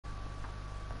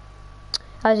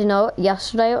As you know,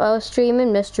 yesterday I was streaming,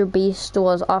 Mr. Beast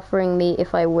was offering me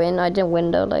if I win. I didn't win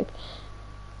though, like.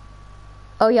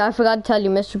 Oh yeah, I forgot to tell you,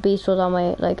 Mr. Beast was on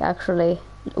my, like, actually,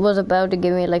 was about to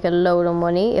give me, like, a load of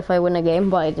money if I win a game,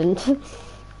 but I didn't.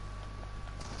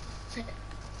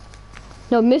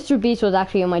 No, Mr. Beast was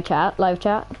actually in my chat, live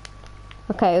chat.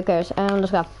 Okay, who cares?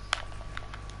 Let's go.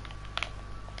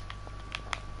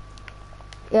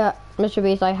 Yeah, Mr.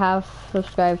 Beast, I have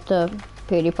subscribed to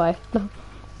PewDiePie.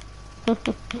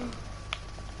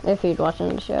 If he's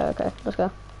watching the show, okay, let's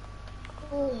go.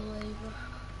 Oh,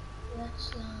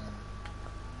 that's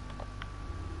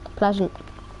Pleasant.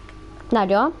 No,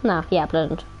 do you want? No, yeah,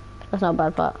 Pleasant. That's not a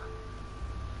bad part.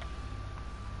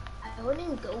 I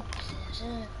wouldn't go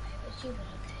Pleasant if I was you, but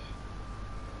okay.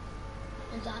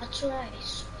 And that's where I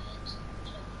sweat.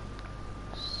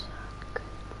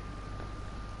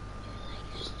 You like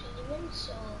streaming,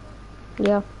 so...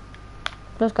 Yeah.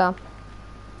 Let's go.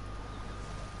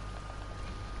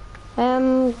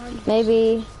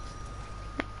 Maybe...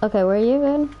 Okay, where are you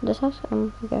in? This house?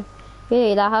 Okay.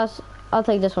 Yeah, that house. I'll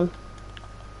take this one.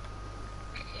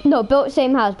 No, both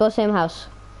same house, both same house.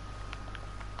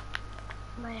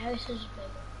 My house is big.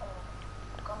 Oh,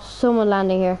 God. Someone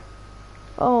landing here.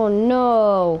 Oh,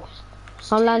 no.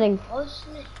 I'm landing.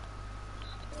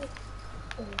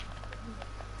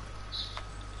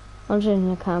 I'm just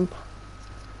in a camp.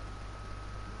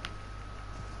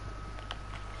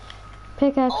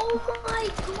 Pickaxe. Oh my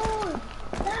God!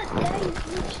 That guy is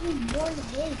literally one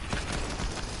hit.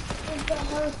 With the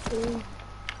harpoon.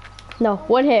 No,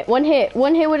 one hit with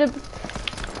a...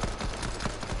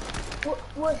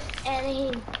 With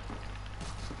anything.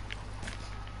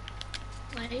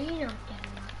 Why are you not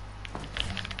getting that?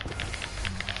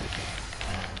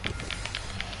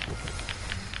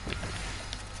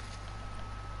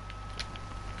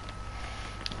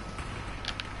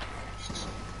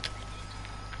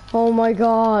 Oh my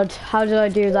God, how did I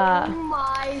do that? Oh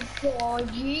my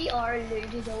God, you are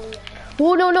loaded already.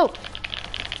 Oh, no.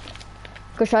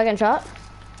 Go shotgun shot.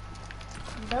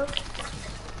 Nope.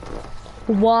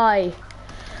 Why?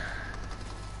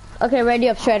 Okay, ready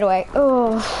up straight away.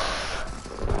 Oh.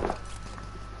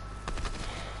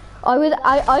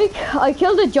 I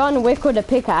killed a John Wick with a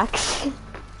pickaxe.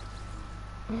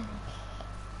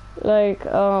 Like,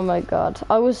 oh my God.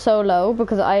 I was so low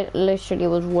because I literally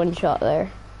was one shot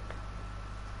there.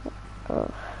 Oh.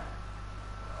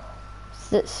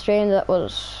 Stream that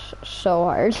was so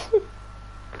hard.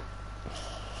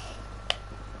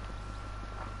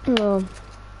 Oh.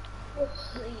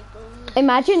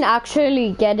 Imagine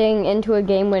actually getting into a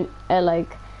game with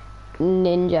like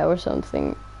Ninja or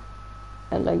something,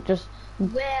 and like just.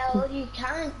 Well, you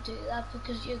can't do that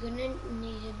because you're gonna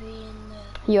need to be in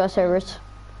the US servers.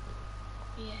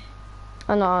 Yeah.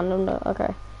 Oh no,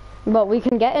 okay. But we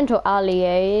can get into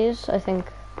allies, I think.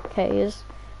 K's.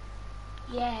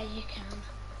 Yeah, you can.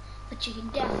 But you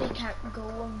definitely can't go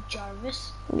on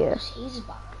Jarvis. Yeah. Because he's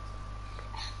bad.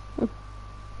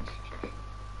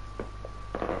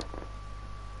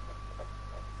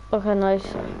 Okay, nice.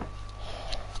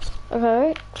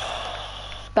 Okay.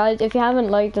 Guys, if you haven't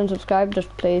liked and subscribed,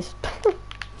 just please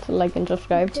like and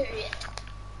subscribe. Do it.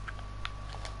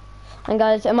 And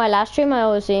guys, in my last stream, I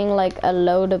was seeing like a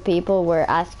load of people were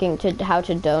asking how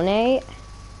to donate.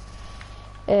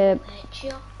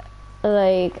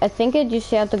 Like I think you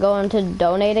just have to go into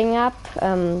donating app.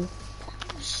 I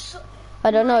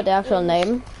don't know the actual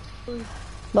name.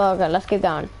 But okay, let's keep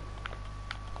going.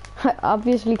 I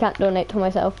obviously can't donate to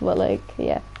myself, but like,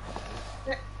 yeah.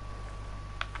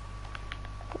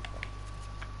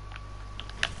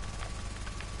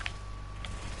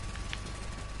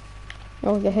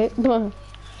 Oh, get hit.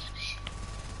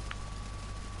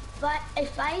 But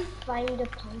if I find a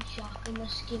punch shot in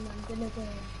this game, I'm gonna go.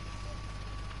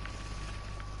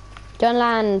 Don't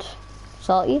land.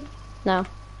 Salty? No.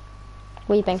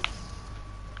 Weeping.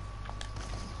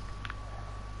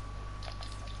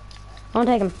 I won't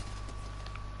take him.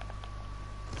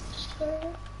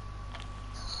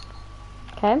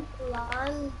 Okay.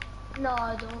 Land. No,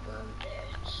 I don't land there.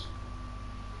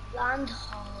 Land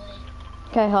Holly.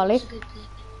 Okay, Holly.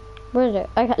 Where is it?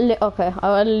 I can't okay,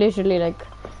 I literally like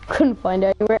couldn't find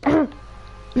it anywhere.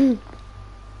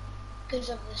 Because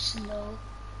of the snow.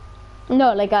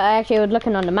 No, like I actually was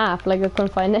looking on the map, like I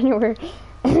couldn't find it anywhere.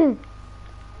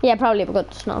 Yeah, probably because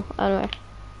of the snow. Anyway.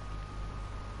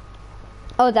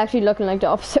 Oh, it's actually looking like the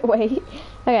opposite way.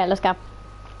 Okay, let's go.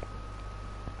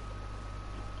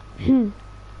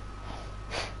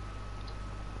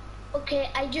 Okay,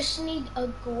 I just need a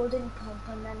golden pump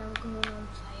and then I'm going on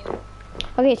fire.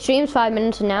 Okay, stream's 5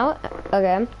 minutes now.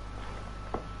 Okay.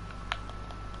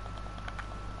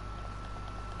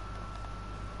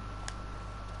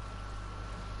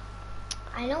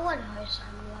 I know what house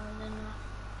I'm landing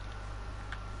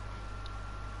at.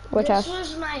 Which This house?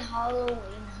 was my Halloween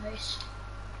house.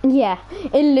 Yeah,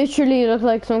 it literally looked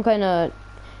like some kind of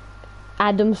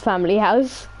Adam's family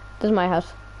house. This is my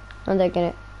house. I'm taking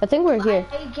it. I think we're here.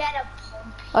 I get a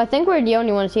pump. I think we're the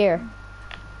only ones here.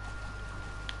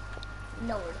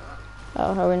 No, we're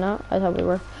not. Oh, are we not? I thought we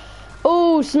were.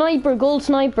 Oh, sniper, gold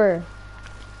sniper.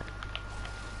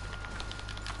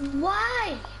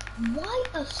 Why? Why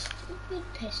a stupid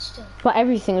pistol? But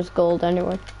everything is gold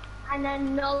anyway. And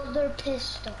another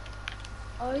pistol.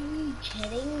 Are you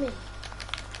kidding me?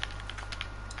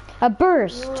 A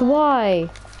burst, What? why?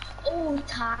 Oh,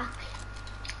 tack.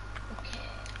 Okay.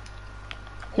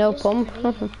 No It is pump.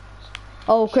 pretty.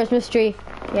 Oh, Christmas tree.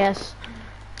 Yes.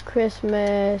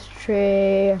 Christmas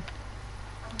tree. I'm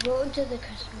going to the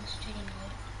Christmas tree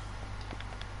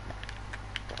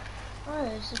now. Where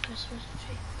is the Christmas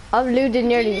tree? I've looted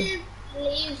nearly. Can you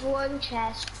leave one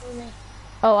chest for me?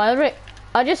 Oh, I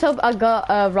just hope I got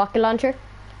a rocket launcher.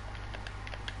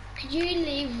 Could you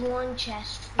leave one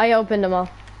chest for me? I opened them all.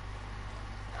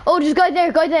 Oh, there's a guy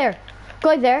there, guy there.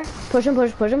 Guy there. Push him,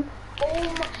 push him.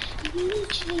 Oh my, he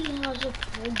literally has a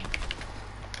pump.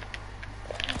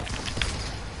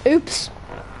 Oops.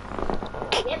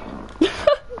 Yep.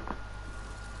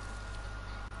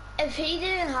 If he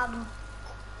didn't have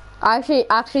I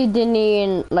actually didn't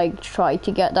even like try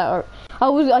to get that. Or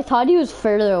I thought he was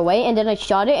further away, and then I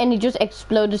shot it, and he just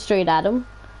exploded straight at him.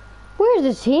 Where's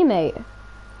his teammate?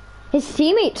 His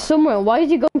teammate's somewhere. Why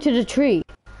is he going to the tree?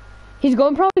 He's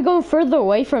probably going further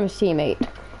away from his teammate.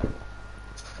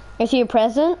 Is he a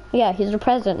present? Yeah, he's a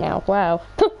present now. Wow.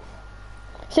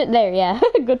 Sit there, yeah.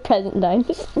 Good present, Dine.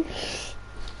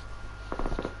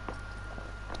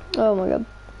 Oh my god.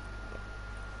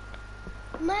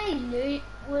 my loot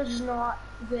was not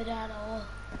good at all.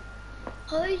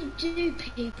 How do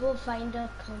people find a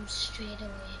pump straight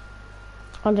away?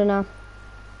 I don't know.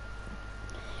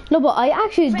 No, but I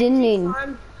actually didn't mean.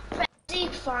 Frenzy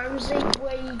farms like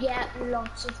where you get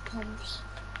lots of pumps.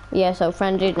 Yeah, so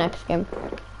frenzied next game.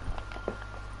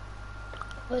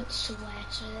 But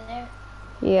sweats are there.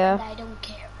 Yeah. And I don't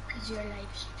care because you're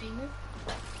live streaming.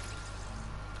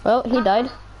 Well, he died.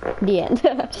 The end.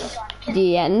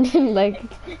 The end. Like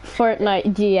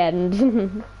Fortnite. The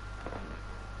end.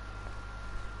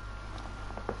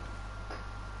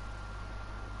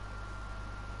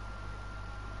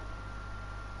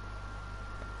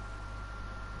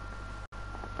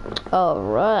 All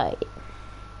right.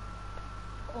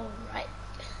 Alright.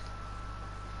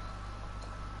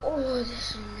 Oh, this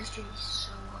is literally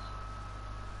so...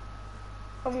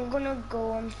 I'm gonna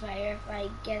go on fire if I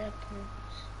get a pump.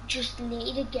 Just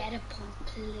need to get a pump,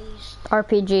 please.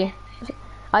 RPG.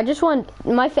 I just want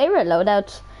my favorite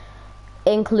loadouts,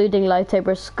 including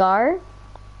lightsaber scar,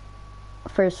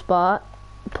 first spot,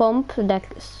 pump,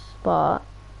 next spot,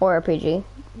 or RPG.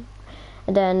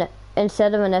 And then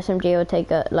instead of an SMG, I would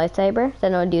take a lightsaber.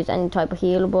 Then I would use any type of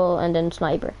healable, and then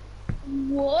sniper.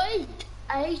 What?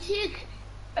 I take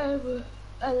a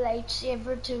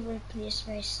lightsaber to replace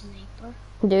my sniper.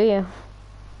 Do you?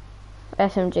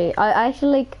 SMG. I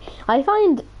actually I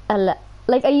find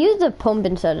I use the pump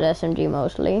instead of SMG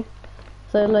mostly.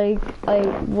 So like I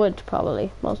would probably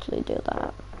mostly do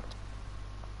that.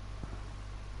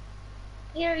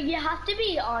 Here, you have to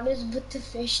be honest, but the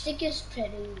fish stick is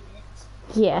pretty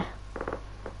lit. Yeah.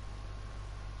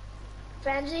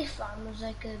 Frenzy Farm is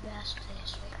like the best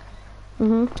place right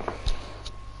now.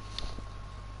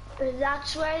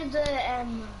 That's where the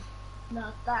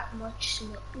not that much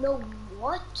snow. No,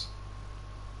 what?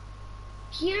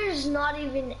 Here's not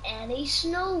even any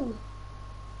snow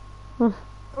on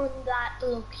that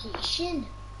location.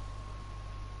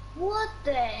 What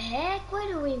the heck? Why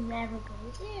do we never go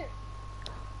there?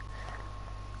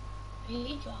 Are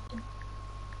you dropping?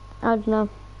 I don't know.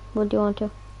 What do you want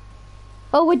to?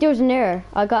 Oh wait, there's an error.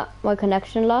 I got my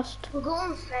connection lost. We're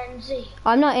going frenzy.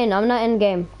 I'm not in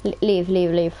game.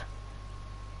 Leave.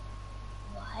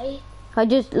 Why? I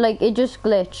just it just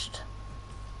glitched.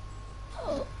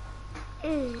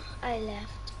 Oh, I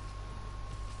left.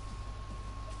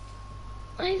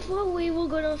 I thought we were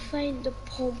gonna find the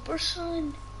pump or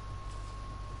something.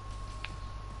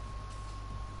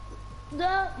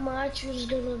 That match was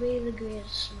gonna be the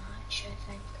greatest match, I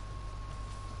think.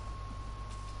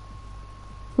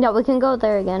 Yeah, we can go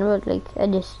there again, but I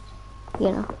just,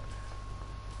 you know.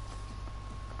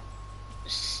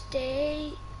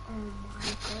 Stay. Oh my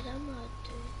god, I'm not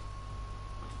doing.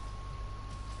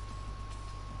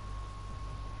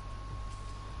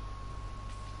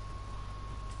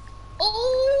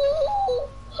 Oh,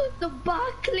 the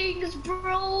backlings,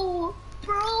 bro.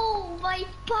 Bro, my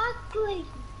backbling.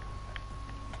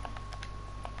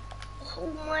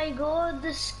 Oh my god, the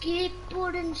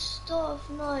skateboarding stuff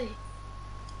now.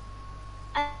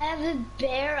 I have a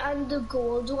bear and the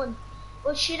gold one.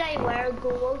 What should I wear,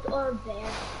 gold or bear?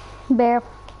 Bear.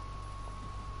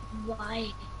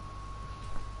 Why?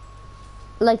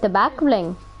 Like the back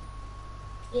bling?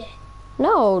 Yeah.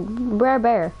 No, wear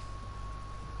bear.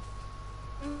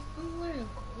 I'm wearing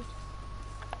gold.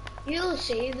 You'll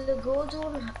see the gold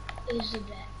one is the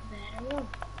better one.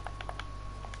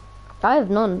 I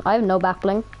have none. I have no back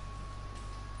bling.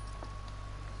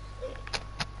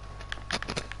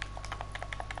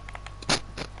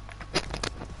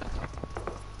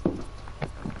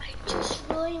 I just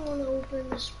really want to open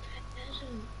this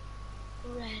present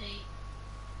already.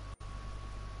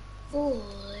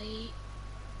 Holy.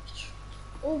 Just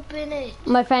open it.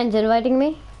 My friend's inviting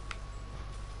me.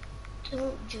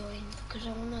 Don't join because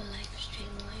I want to live stream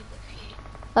live with you.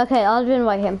 Okay, I'll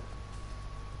invite him.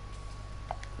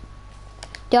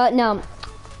 No.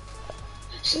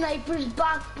 Sniper's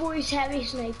back, boys. Heavy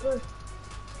sniper.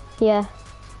 Yeah.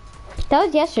 That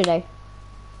was yesterday.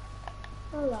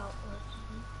 Oh, that wasn't.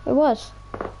 It was.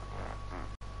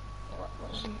 What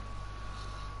wasn't?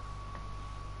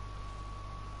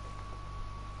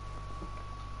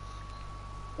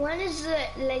 When is the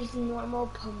like normal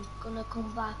pump gonna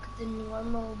come back? The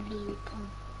normal blue pump.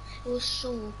 It was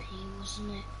so OP,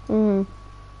 wasn't it?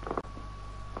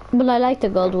 But I like the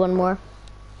gold one more.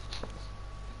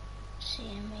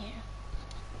 Same here.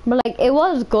 But like, it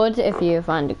was good if you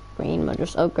find the green, but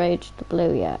just upgrade to the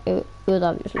blue. Yeah, it was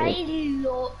obviously. I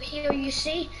love here. You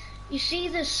see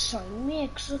the sound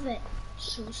makes of it.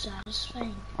 So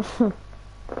satisfying.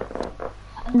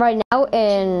 Right now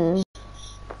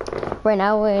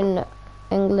in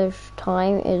English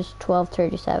time is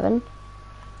 12:37.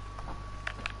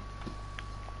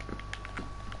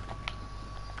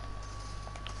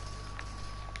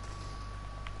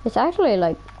 It's actually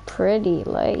like pretty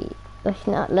late. Like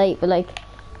not late, but like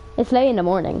it's late in the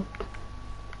morning.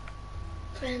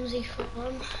 Frenzy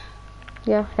form.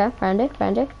 Yeah, okay, found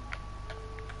it.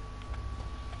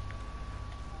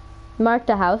 Mark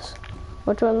the house.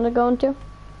 Which one are they going to?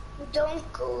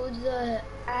 Don't go the.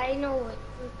 I know it.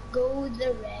 Go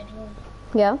the red one.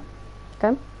 Yeah.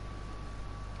 Okay.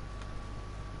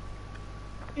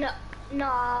 No.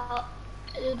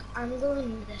 I'm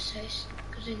going to this house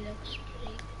because it looks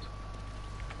pretty good.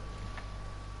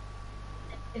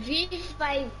 If you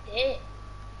find it,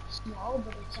 small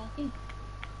but it's happy.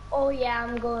 Oh yeah,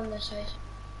 I'm going this house.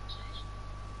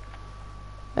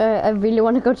 I really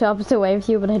want to go to opposite way with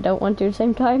you, but I don't want to at the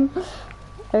same time.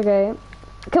 Okay.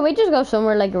 Can we just go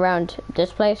somewhere like around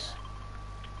this place?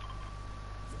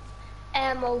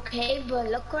 Okay, but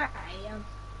look where I am.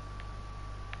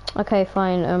 Okay,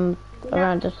 fine.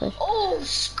 Around this place. Oh,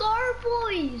 Scar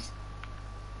Boys!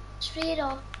 Straight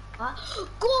off.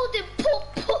 Golden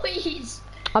Pump Boys!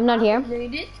 I'm not here.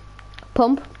 Loaded.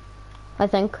 Pump, I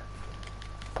think.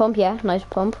 Pump, yeah, nice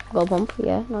pump. Go pump,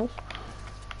 yeah, nice.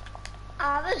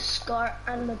 I have a Scar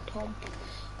and the Pump.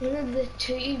 One of the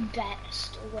two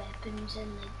best weapons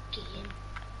in the game.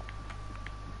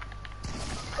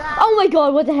 Oh my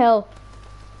god, what the hell?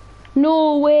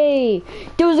 No way.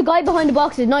 There was a guy behind the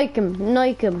boxes. Nike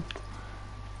him.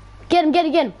 Get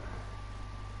him.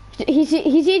 He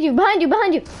sees you. Behind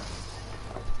you.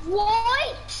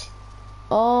 What?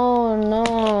 Oh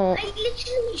no. I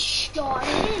literally shot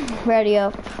him. Ready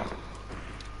up.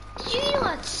 Did you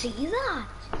not see that?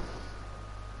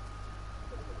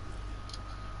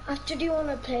 After, do you want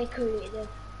to play creative?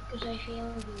 Because I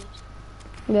feel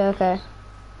good. Yeah, okay.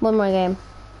 One more game.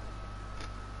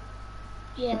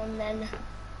 Yeah, and then...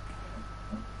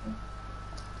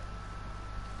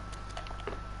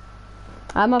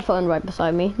 I have my phone right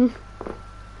beside me.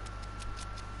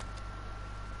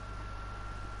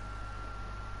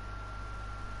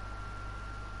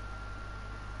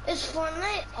 Is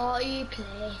Fortnite all you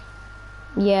play?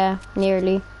 Yeah,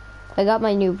 nearly. I got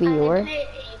my new viewer.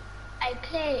 I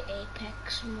play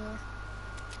Apex more.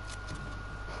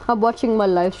 I'm watching my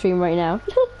live stream right now.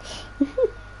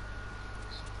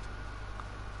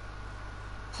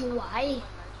 Why?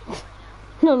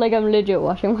 No, like I'm legit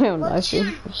watching my own live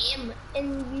stream. What's your name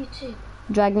in YouTube?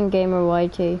 Dragon Gamer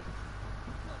YT.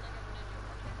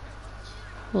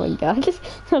 Oh my god.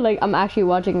 Like I'm actually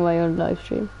watching my own live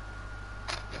stream.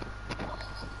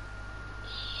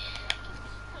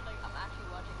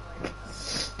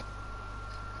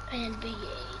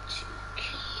 NBA 2K.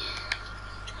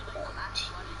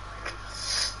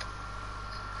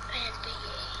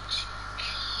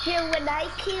 Here, when I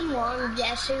came on,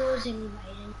 Jesse was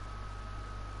inviting.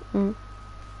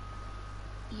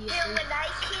 easy. Yeah, when I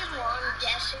came on,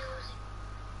 guess who was...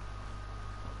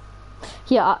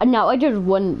 Yeah, no, I just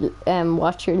won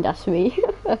watcher and that's me.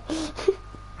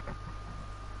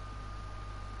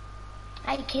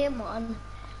 I came on,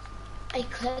 I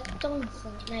clicked on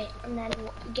Fortnite, and then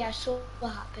guess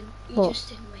what happened? You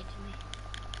just invited me.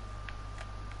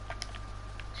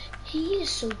 He is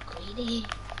so greedy.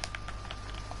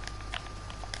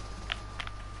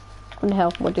 What the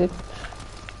hell, what dude?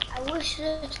 I wish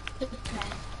that the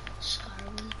pet Scar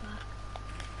was back.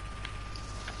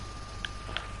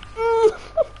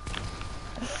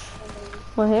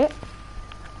 What hit?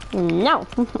 No.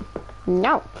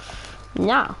 No.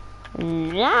 No.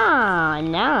 No.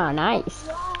 No. Nice.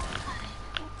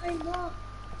 Why not?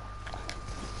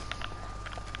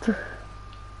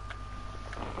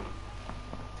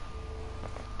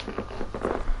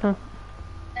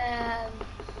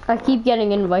 I keep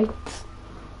getting invites.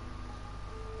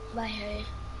 By who?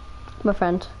 My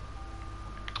friend.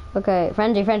 Okay,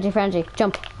 frenzy,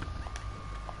 jump.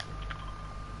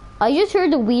 I just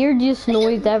heard the weirdest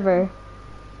noise ever.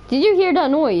 Did you hear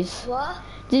that noise? What?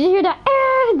 Did you hear that?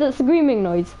 The screaming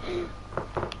noise.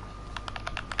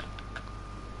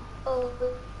 Oh,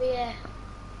 yeah.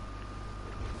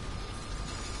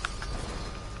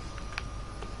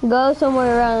 Go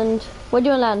somewhere around. Where do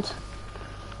you want to land?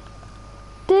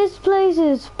 This place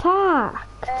is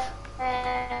packed.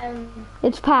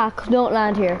 It's packed. Don't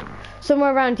land here.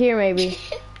 Somewhere around here, maybe.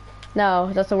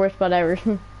 No, that's the worst spot ever.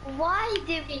 Why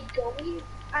did we go here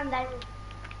and then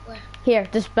where? Here,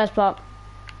 this is the best spot.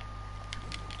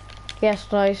 Yes,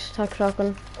 nice. Talk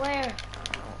shotgun. Where?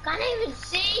 Can't even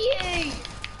see you.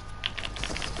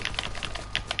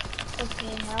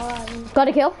 Okay, now Got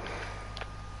a kill.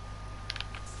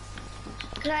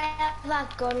 can I have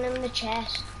that gun in the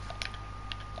chest?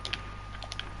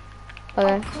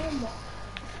 Okay. Oh, come on.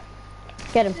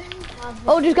 Get him.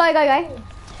 Oh, this guy.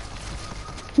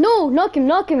 No, knock him.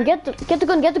 Get the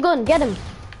gun, get him.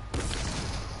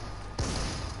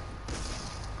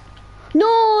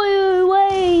 No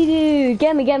way, dude.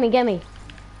 Get me.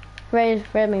 Res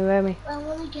me. I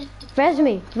wanna get the Res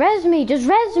me. Just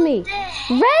res me.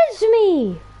 Res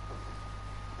me.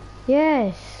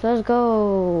 Yes, let's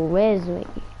go. Res me.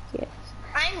 Yes.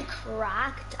 I'm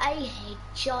cracked. I hate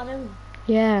shot him.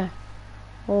 Yeah.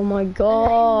 Oh my I'm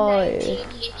god. 19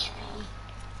 HP.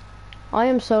 I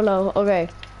am so low. Okay.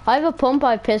 I have a pump,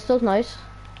 I have pistols, nice.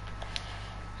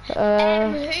 Who's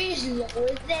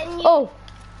lower than you? Oh!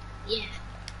 Yeah.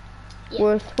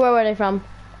 Where were they from?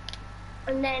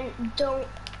 And then don't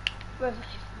revive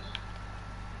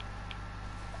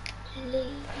me.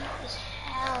 Please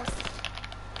help.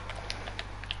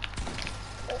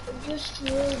 Just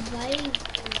revive me.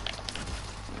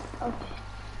 Okay.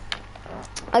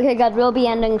 Okay, guys, we'll be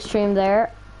ending stream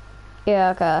there.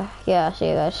 Yeah, okay. Yeah, see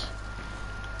you guys.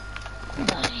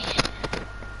 Bye.